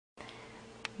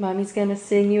Mommy's gonna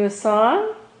sing you a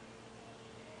song.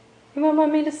 You want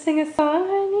Mommy to sing a song,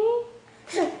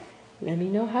 honey? Let me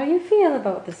know how you feel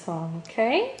about the song,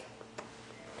 okay?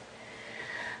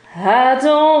 I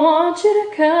don't want you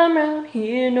to come round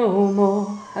here no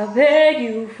more. I beg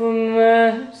you for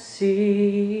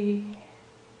mercy.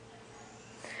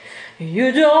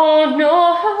 You don't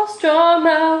know how strong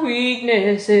my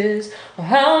weakness is, or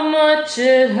how much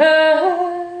it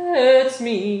hurts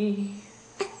me.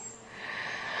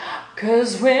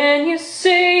 'Cause when you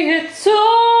say it's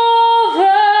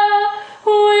over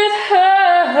with her,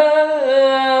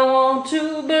 I want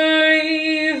to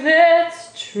believe it's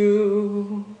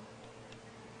true.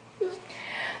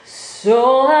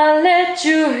 So I let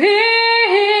you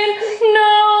in,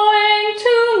 knowing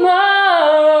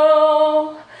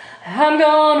tomorrow I'm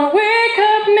gonna wake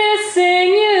up missing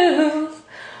you,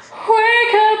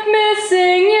 wake up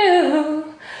missing you,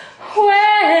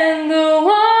 when the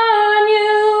one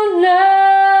you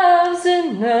love's in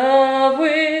love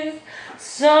with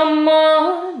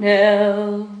someone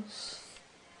else.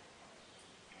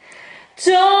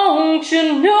 Don't you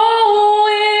know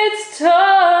it's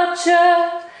torture?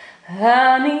 I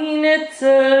mean, it's a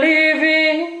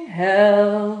living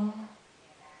hell.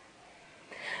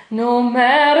 No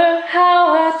matter how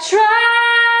I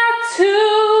try to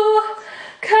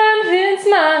convince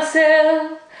myself,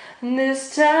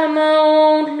 this time I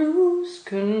won't lose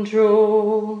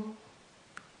control.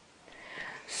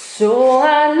 So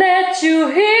I let you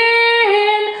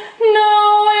in,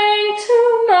 knowing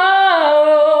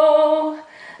tomorrow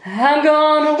I'm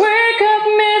gonna wake up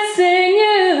missing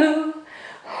you,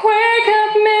 wake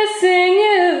up missing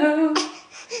you.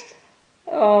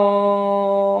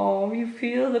 Oh, you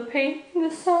feel the pain in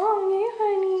the song, eh,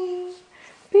 honey?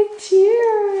 Big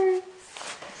tears.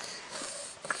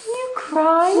 You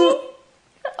crying?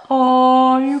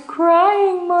 Oh, you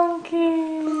crying, monkey.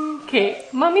 Okay,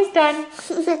 Mommy's done.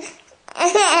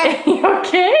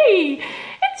 Okay?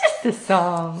 It's just a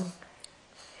song.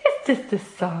 It's just a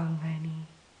song, honey.